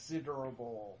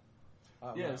considerable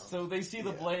amount. Yeah, so they see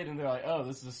the Yeah. blade and they're like, "Oh,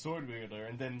 this is a sword wielder,"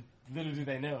 and then little do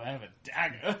they know, I have a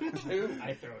dagger.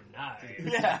 I throw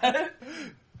knives. yeah.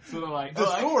 So they're like, The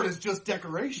 "Oh, sword is just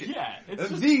decoration. Yeah, it's And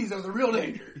just- these are the real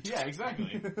dangers. Yeah,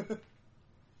 exactly.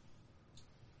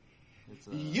 It's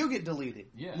You get deleted.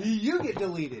 Yeah. You get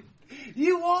deleted.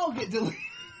 You all get deleted.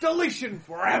 Deletion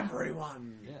for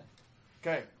everyone! Yeah.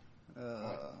 Okay.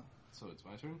 So it's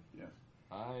my turn. Yeah.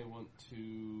 I want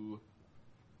to.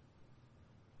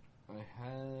 I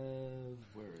have.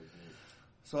 Where is it?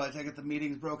 So I take it the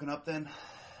meeting's broken up then?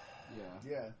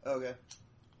 Yeah. Yeah. Okay.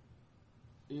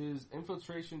 Is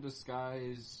infiltration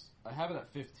disguise? I have it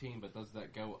at 15, but does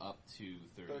that go up to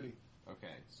 30? 30.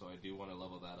 Okay, so I do want to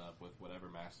level that up with whatever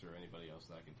master or anybody else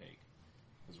that I can take.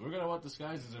 Because we're gonna want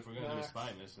disguises if we're gonna do a Max.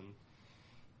 spy mission.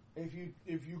 If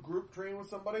you group train with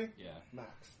somebody, Yeah.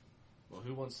 max. Well,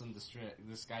 who wants some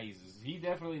disguises? He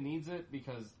definitely needs it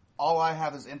because, All I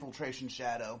have is infiltration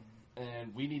shadow.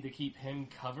 and we need to keep him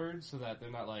covered so that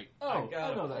they're not like, oh, I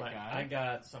got I know a that plan. guy. I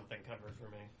got something covered for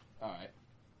me. All right.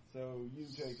 So you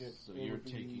take it. So it you're would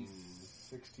be taking-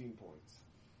 16 points.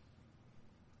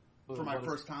 For my What is-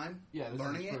 first time? Yeah, this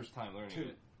learning is his it? first time learning 2.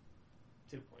 it.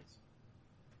 2 points.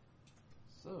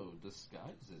 So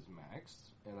disguise is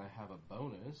maxed, and I have a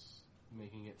bonus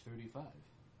making it 35.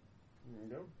 There you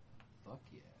go. Fuck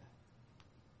yeah.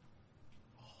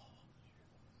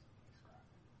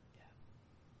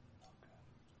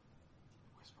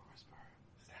 Whisper, whisper.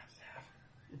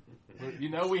 But you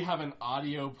know we have an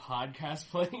audio podcast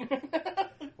playing.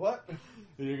 What?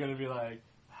 You're gonna be like,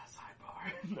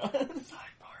 sidebar,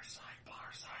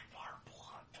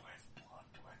 plot twist.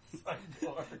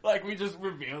 Like we just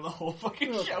reveal the whole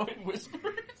fucking show in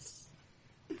whispers.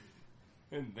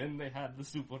 And then they had the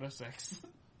super sex.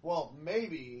 Well,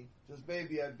 maybe, just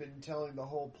maybe, I've been telling the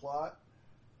whole plot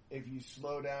if you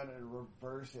slow down and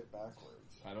reverse it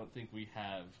backwards. I don't think we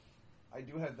have. I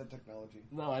do have the technology.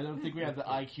 No, I don't think we have the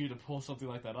IQ to pull something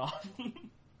like that off.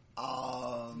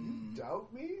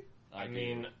 Doubt me? I do.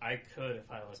 mean, I could if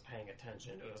I was paying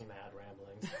attention. It was mad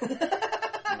ramblings.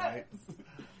 Right.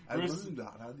 I We're- learned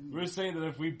that. How do you- We're saying that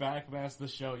if we backmask the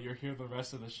show, you'll hear the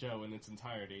rest of the show in its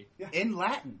entirety. In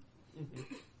Latin.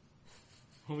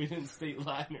 We didn't state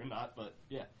Latin or not, but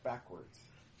yeah. Backwards.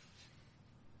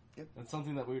 That's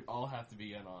something that we'd all have to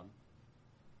be in on.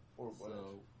 Or what?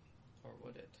 Or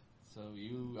would it? So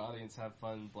you, audience, have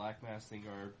fun blackmasking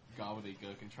our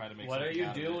gobbledygook and try to make What are something you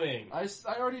out of it. doing? I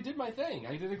already did my thing.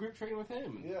 I did a group training with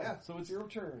him. Yeah, So it's your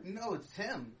turn. No, it's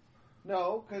Tim.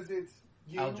 No, because it's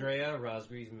you. Aldrea,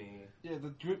 Rosgrea's me. Yeah, the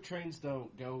group trains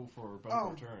don't go for both Oh.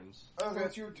 our turns. So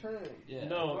it's your turn. Yeah.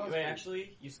 No, Rosgreave. wait,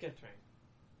 actually, you skipped train.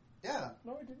 Yeah.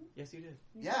 No, I didn't. Yes, you did.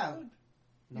 Yeah.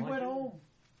 No, You I went didn't. home.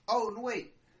 Oh, no,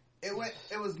 wait. It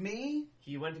was me,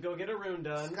 He went to go get a rune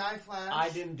done. Sky Flash. I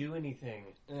didn't do anything.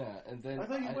 Yeah, and then I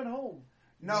thought you went home.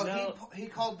 No, No. he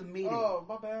called the meeting. Oh,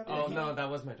 my bad. Oh, no, that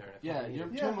was my turn. I Yeah, thought your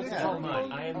you- turn was yeah, to Never tell me.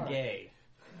 mind. I am Alright. gay.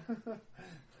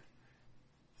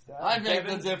 Stop. I make the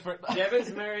Devin's- difference.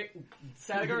 Devin's married.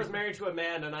 Sadagar is married to a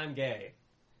man, and I'm gay.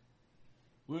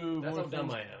 Woo, That's more how dumb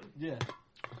things- I am. Yeah.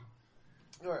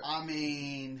 All right. I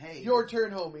mean, hey. Your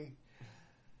turn, homie.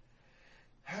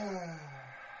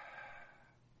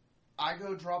 I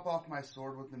go drop off my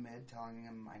sword with the mid, telling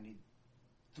him I need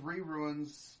 3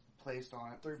 ruins placed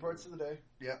on it. 3 parts of the day.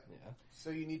 Yep. Yeah. So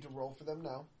you need to roll for them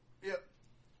now. Yep.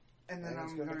 And then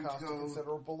it's I'm going going to cost to a go.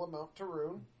 considerable amount to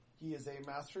rune. He is a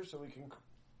master, so we can.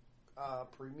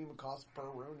 Premium cost per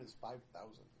rune is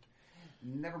 5,000.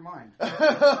 Never mind.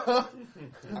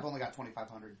 I've only got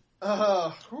 2,500.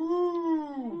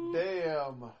 Whew,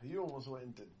 damn. You almost went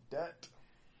into debt.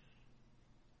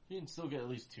 You can still get at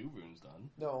least 2 runes done.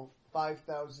 No,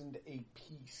 5,000 a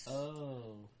piece.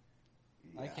 Oh.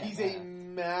 I Yeah. can't- He's a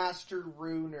master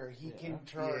runer. He Yeah. can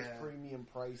charge Yeah. premium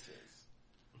prices.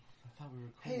 I thought we were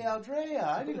cool. Hey, Aldrea,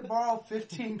 I need to borrow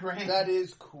 15 grand. That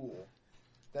is cool.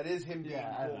 That is him being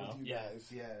Yeah, I cool know. with you Yeah.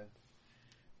 guys. Yeah.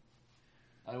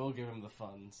 I will give him the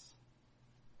funds.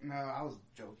 No, I was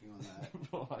joking on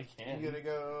that. Well, I can. You gonna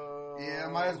go? Yeah,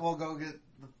 might as well go get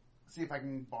the see if I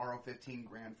can borrow 15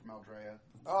 grand from Eldrea.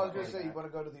 Oh, I was going to say, you want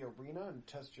to go to the arena and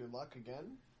test your luck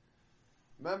again?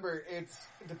 Remember, it's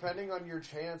depending on your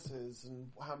chances and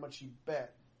how much you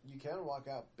bet. You can walk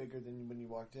out bigger than when you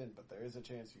walked in, but there is a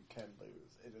chance you can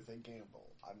lose. It is a gamble.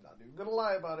 I'm not even going to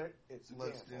lie about it. It's a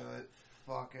Let's gamble. do it.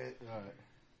 Fuck it. Alright.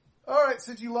 Alright,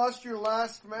 since you lost your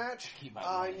last match, Keep my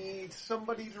I money. need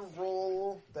somebody to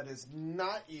roll, that is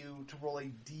not you, to roll a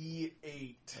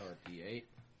D8. Oh, a D8.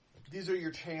 These are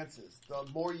your chances. The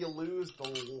more you lose,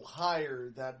 the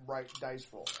higher that right dice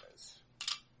roll is.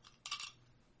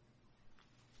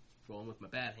 Rolling with my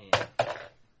bad hand.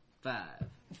 5.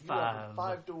 You have a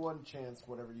 5 to 1 chance,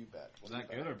 whatever you bet. Is that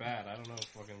good or bad? I don't know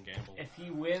if we're gonna gamble. If he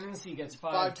wins, he gets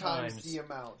 5 5 times the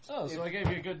amount. Oh, so If- I gave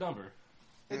you a good number.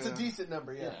 it's Yeah. a decent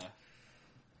number, yeah.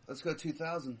 Let's go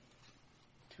 2,000.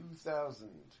 2,000.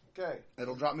 Okay.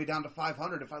 It'll drop me down to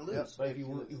 500 if I lose. Yep. But if you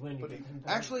win, you But get he- 10,000.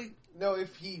 Actually, No,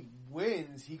 if he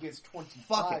wins, he gets Fuck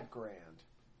 25 it. grand.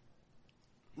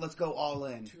 let's go all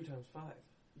in. 2 times 5.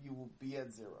 You will be at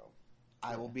 0.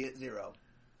 I will be at 0.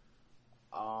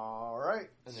 Alright.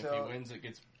 And So, if he wins, it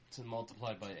gets to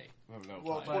multiplied by 8. No,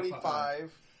 well, 5.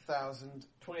 25,000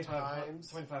 2,500 times.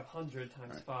 2,500 times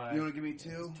Alright. 5. You want to give me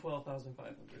 2? is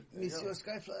 12,500. There you go. Monsieur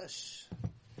Skyflash.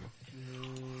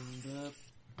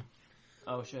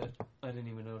 Oh shit! I didn't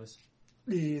even notice.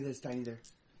 Yeah, that's tiny there.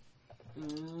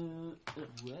 Well.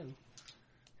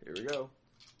 Here we go.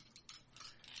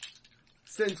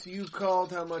 Since you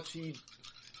called how much you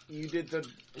did the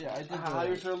Yeah, I did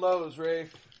highs or lows,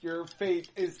 Rafe, your fate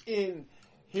is in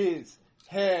his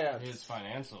hands. his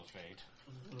financial fate.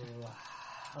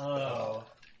 Oh,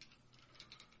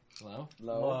 Hello?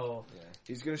 low. Yeah.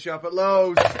 He's going to shop at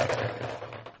Lowe's.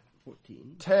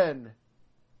 14. 10,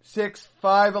 6,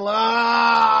 5, 11.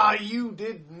 Ah, you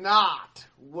did not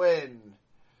win.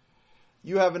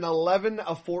 You have an 11,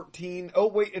 a 14. Oh,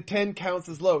 wait, a 10 counts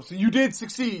as low. So you did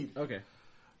succeed. Okay.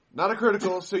 Not a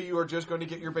critical, so you are just going to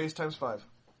get your base times 5.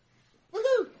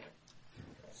 Woohoo!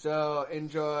 So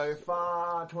enjoy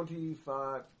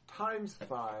 25 times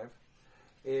 5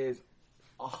 is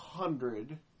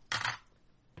 100.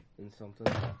 And something.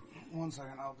 1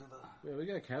 second, I'll do the... Yeah, we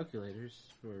got calculators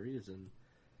for a reason.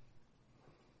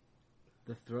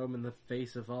 To throw them in the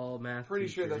face of all math Pretty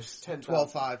sure teachers. that's 10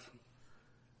 12.5.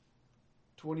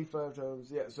 25 times,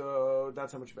 yeah, so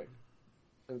that's how much you make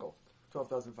in gold.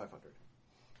 12,500.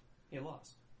 He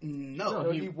lost. No. No,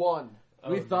 he won.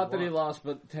 We Oh, thought that he won. lost,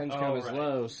 but 10's count as right.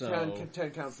 low, so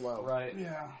 10 counts low. Right.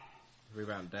 Yeah. we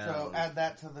round down. So add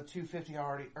that to the 250 I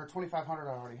already, or 2,500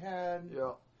 I already had.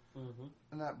 Yeah. Mm-hmm.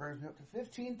 And that brings me up to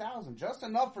 15,000. Just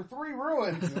enough for 3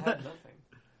 ruins. He had nothing.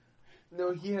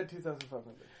 No, he had 2,500.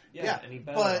 Yeah, and he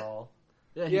bet but- it all.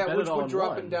 yeah, he Yeah, bet which it all would in drop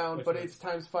one. him down, Which but was- it's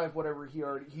times 5 whatever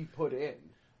he put in,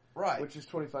 Right. which is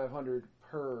 2,500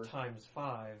 per. Times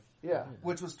 5. Yeah.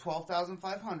 Which was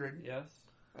 12,500. Yes.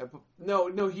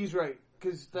 No, he's right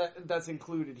because that's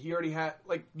included. He already had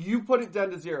you put it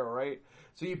down to 0, right?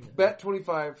 So you bet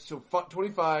 25. So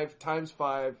 25 times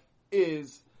 5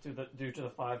 is Due to the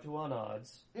 5 to 1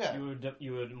 odds. Yeah.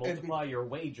 You would multiply your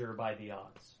wager by the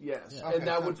odds. yes, Yeah. Okay, and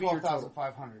that so would be your total.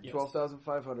 12,500. Yes.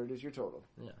 12,500 is your total.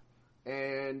 Yeah.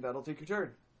 And that'll take your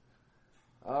turn.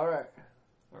 All right.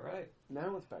 All right.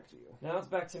 Now it's back to you. Now it's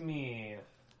back to me.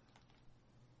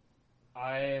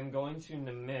 I am going to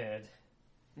Namid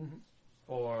Mhm.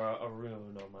 for a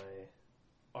rune on my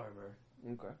armor.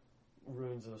 Okay.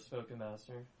 Runes of the Spoken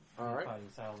Master. All right. Fighting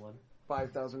style one.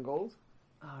 5,000 gold.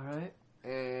 All right.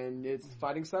 And it's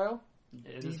fighting style?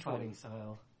 It is D20. fighting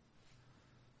style.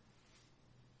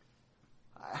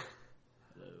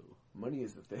 Hello. Money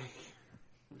is the thing.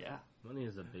 Yeah. Money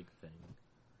is a big thing.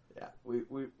 Yeah,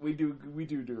 we do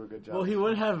a good job. Well, he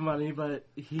would have money, but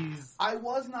he's... I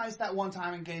was nice that one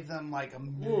time and gave them like a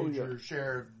Oh, major yeah.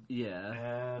 share. Of,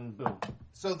 Yeah. And boom.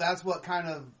 so that's what kind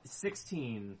of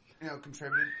 16.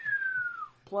 contributed.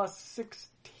 Plus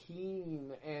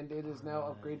 16, and it is now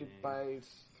upgraded by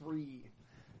 3.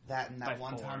 That and that By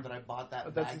one 4. time that I bought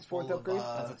that That's bag its fourth full upgrade?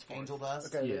 of That's its fourth. angel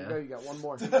dust. Okay, there Yeah. you go. You got one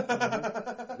more.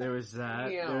 There was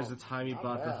that. Yeah. There was the time he Not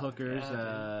bought the bad. hookers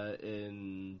Yeah,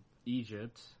 in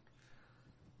Egypt.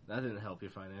 That didn't help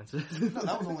your finances. No,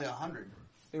 that was only 100.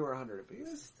 They were 100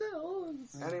 apiece. Still,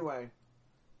 Anyway,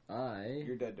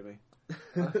 you're dead to me.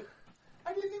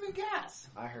 I didn't even guess.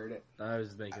 I heard it. I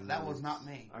was making That was noise. not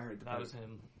me. I heard the That poop. was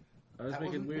him. I was that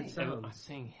making wasn't weird me. I was sounds.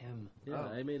 saying him. Yeah,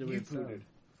 Oh, I made a you weird pooted. sound.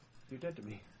 You're dead to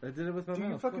me. I did it with my Do mouth.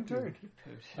 your fucking Fuck you. turn.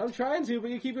 I'm trying to, but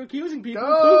you keep accusing people. of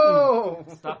Go!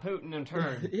 Stop Putin and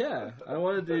turn. pooping. Yeah, I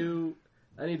want to do.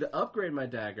 I need to upgrade my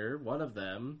dagger. One of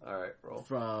them All right, roll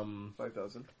from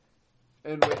 5,000.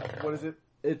 And wait, what is it?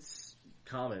 it's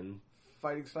common.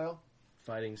 fighting style?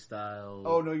 Fighting style.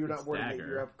 Oh, no, you're it's not wording it. dagger.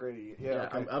 You're upgrading it. Yeah, Yeah,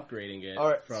 okay. I'm upgrading it All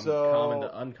right, from so common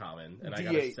to uncommon, and I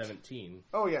got a D8. 17.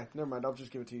 Oh, yeah, never mind. I'll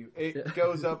just give it to you. It Yeah.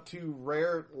 goes up to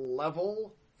rare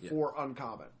level Yeah. for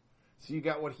uncommon. So you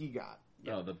got what he got.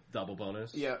 Oh, the double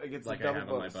bonus? Yeah, it gets like a double I have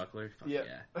bonus. on my buckler? Fuck Yeah.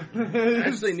 I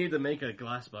actually need to make a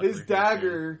glass buckler. His here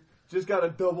dagger just got a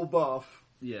double buff.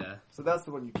 soon. Yeah. So that's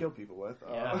the one you kill people with.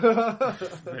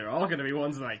 They're all going to be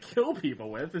ones that I kill people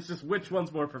with. It's just which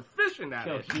one's more proficient at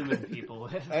Kill it. human people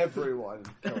with. Everyone.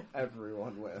 Kill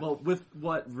everyone with. Well, with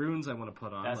what runes I want to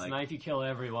put on. That's a like, knife you kill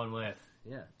everyone with.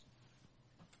 Yeah.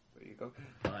 There you go.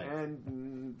 Fine.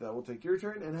 And that will take your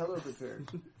turn, and hello, good turn.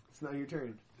 It's now your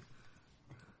turn.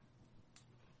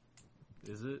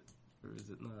 Is it? Or is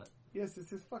it not? Yes, it's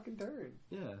his fucking turn.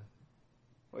 Yeah.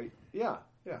 Wait, yeah.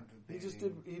 He just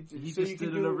did. He so just you can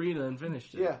did an do, arena and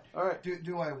finished it. Yeah, alright.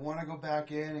 Do I want to go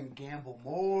back in and gamble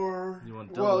more? You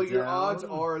want double Well, your down? odds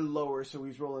are lower, so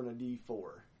he's rolling a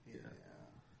d4. Yeah.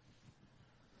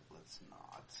 Let's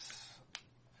not.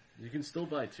 You can still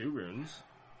buy 2 runes.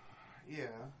 Yeah.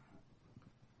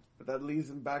 But that leads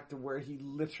him back to where he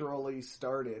literally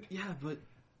started. Yeah, but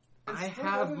It's I still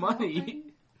have better than money.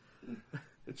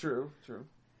 True.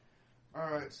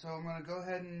 Alright, so I'm going to go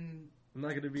ahead and I'm not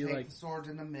going to be take like... the swords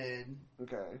in the mid.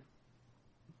 Okay.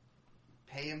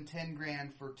 Pay him 10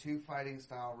 grand for 2 fighting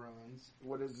style runes.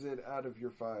 What is it out of your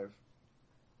 5?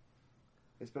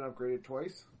 It's been upgraded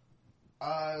twice?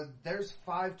 There's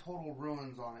 5 total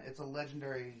runes on it. It's a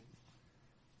legendary.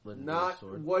 Not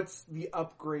sword. what's the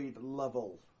upgrade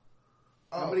level?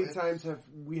 How many times have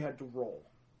we had to roll?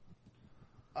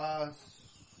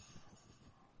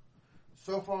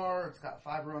 So far, it's got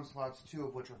 5 rune slots, 2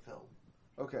 of which are filled.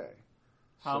 Okay.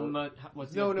 How So- much?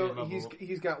 What's the No, upgrade no, level?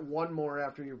 he's got one more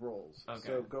after he rolls. Okay.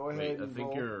 So go ahead Wait, I and think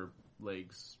roll. your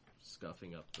leg's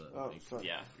scuffing up the... Oh, like, sorry.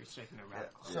 Yeah, you're shaking a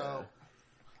rat. Yeah. So,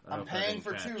 I I'm hope I paying didn't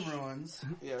for 2 catch. runes.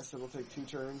 Yes, it'll take 2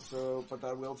 turns, so but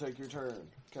that will take your turn.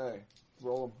 Okay.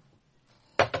 Roll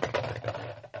them.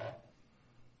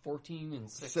 14 and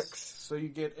 6. 6. So you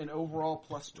get an overall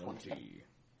plus 20. 20.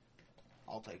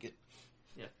 I'll take it.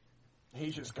 He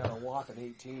just got a whopping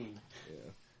 18.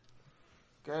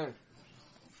 Yeah. Okay.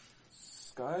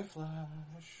 Sky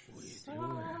Flash.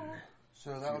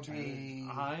 So that would be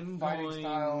I'm fighting going-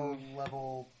 style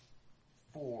level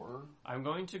 4. I'm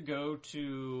going to go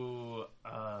to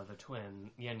the twin,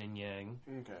 Yin and Yang.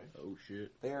 Okay. Oh,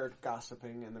 shit. They are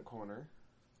gossiping in the corner.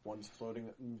 One's floating.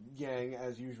 Yang,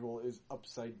 as usual, is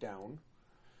upside down,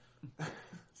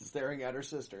 staring at her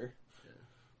sister.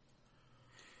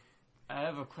 I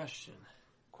have a question.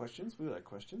 Questions? We like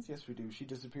questions. Yes, we do. She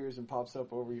disappears and pops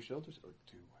up over your shoulders. Or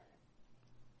do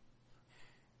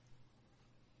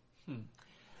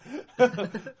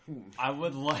I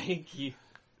would like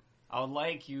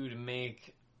you to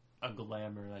make a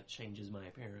glamour that changes my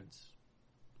appearance.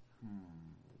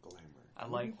 Glamour. I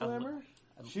Can like- we do glamour.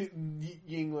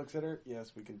 Ying looks at her.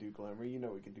 Yes, we can do glamour. You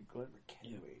know we can do glamour.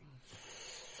 Can we?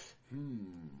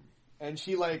 And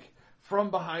she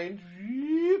from behind,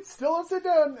 still upside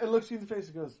down, and looks you in the face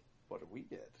and goes, "What do we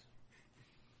get?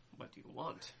 What do you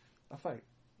want? A fight.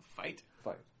 Fight?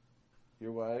 Fight.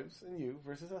 Your wives and you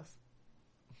versus us.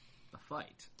 A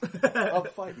fight. A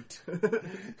fight."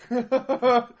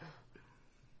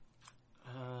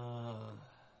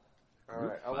 All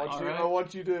right. I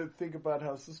want you to think about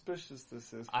how suspicious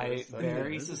this is.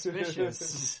 Very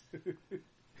suspicious.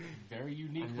 Very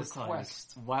unique I'm just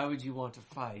request. like, why would you want to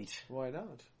fight? Why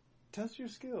not? Test your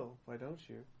skill. Why don't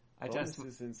you? I Bonus test.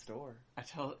 is in store. I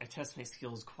test my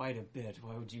skills quite a bit.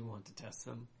 Why would you want to test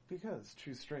them? Because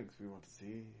true strength we want to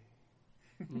see.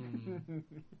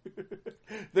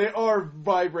 They are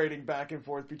vibrating back and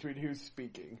forth between who's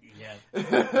speaking. Yeah.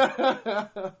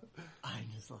 I'm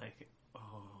just like,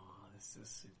 oh, this is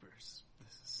super.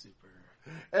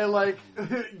 And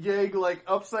Yang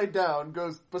upside down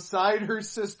goes beside her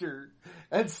sister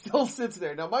and still sits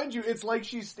there. Now mind you, it's like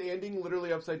she's standing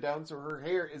literally upside down, so her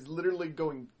hair is literally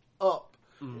going up.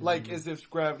 Like as if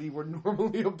gravity were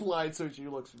normally applied, so she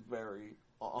looks very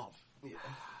off.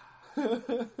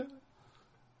 Yeah.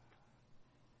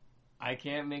 I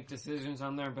can't make decisions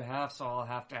on their behalf, so I'll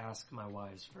have to ask my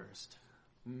wives first.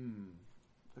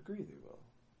 Agree they will.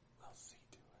 I'll see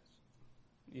to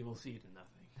it. You will see to nothing.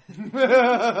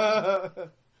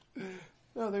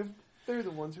 No, they're the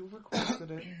ones who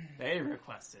requested it. They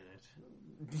requested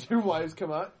it. Your wives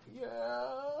come out.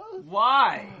 Yeah.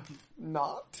 Why?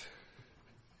 Not.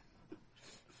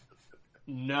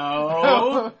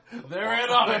 No. They're in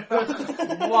on it.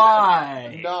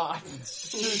 Why? Not.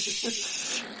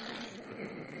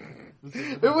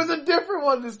 It was a different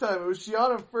one this time. It was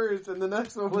Shiana first, and the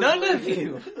next one was None of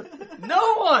you!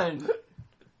 No one!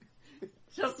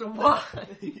 Just one!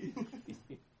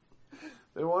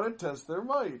 They want to test their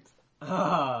might.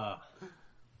 Ah.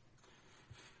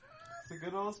 It's a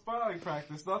good old sparring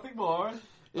practice, nothing more.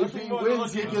 If Nothing he more to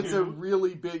wins, he look gets a into.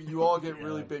 really big. You all get Yeah.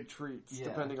 really big treats Yeah.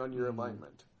 depending on your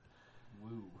alignment.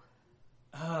 Woo.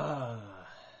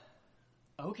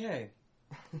 Okay.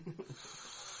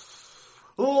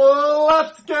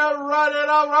 Let's get ready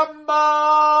to rumble!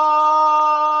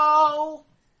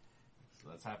 So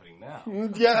that's happening now.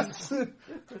 Yes. So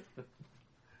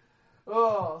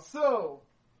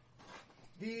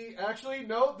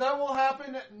that will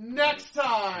happen next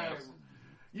time. Yes.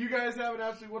 You guys have an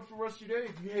absolute what for rest of your day.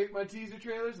 If you hate my teaser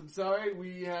trailers, I'm sorry.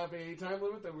 We have a time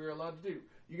limit that we're allowed to do.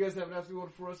 You guys have an absolute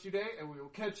what for rest of your day, and we will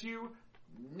catch you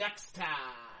next time.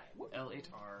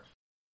 L8R.